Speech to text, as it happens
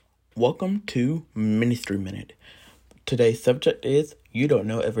Welcome to Ministry Minute. Today's subject is you don't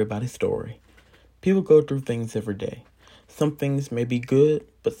know everybody's story. People go through things every day. Some things may be good,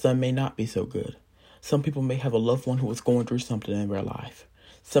 but some may not be so good. Some people may have a loved one who is going through something in their life.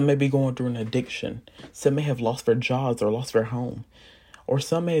 Some may be going through an addiction. Some may have lost their jobs or lost their home. Or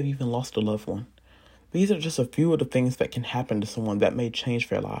some may have even lost a loved one. These are just a few of the things that can happen to someone that may change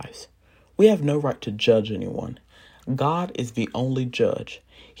their lives. We have no right to judge anyone. God is the only judge.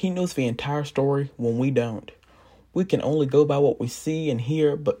 He knows the entire story when we don't. We can only go by what we see and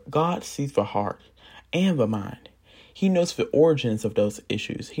hear, but God sees the heart and the mind. He knows the origins of those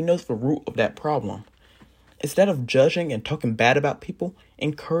issues. He knows the root of that problem. Instead of judging and talking bad about people,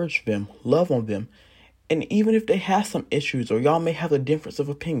 encourage them, love on them, and even if they have some issues or y'all may have a difference of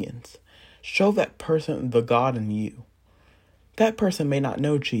opinions, show that person the God in you. That person may not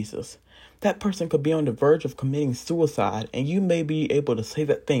know Jesus. That person could be on the verge of committing suicide, and you may be able to say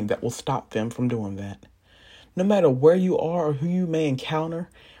that thing that will stop them from doing that. No matter where you are or who you may encounter,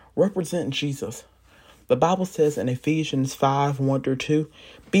 represent Jesus. The Bible says in Ephesians 5:1-2,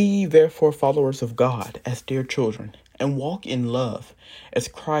 "Be ye therefore followers of God as dear children, and walk in love, as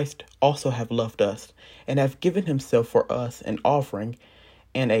Christ also hath loved us, and hath given himself for us an offering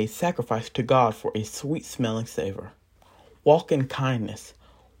and a sacrifice to God for a sweet-smelling savor." Walk in kindness,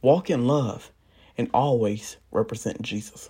 walk in love, and always represent Jesus.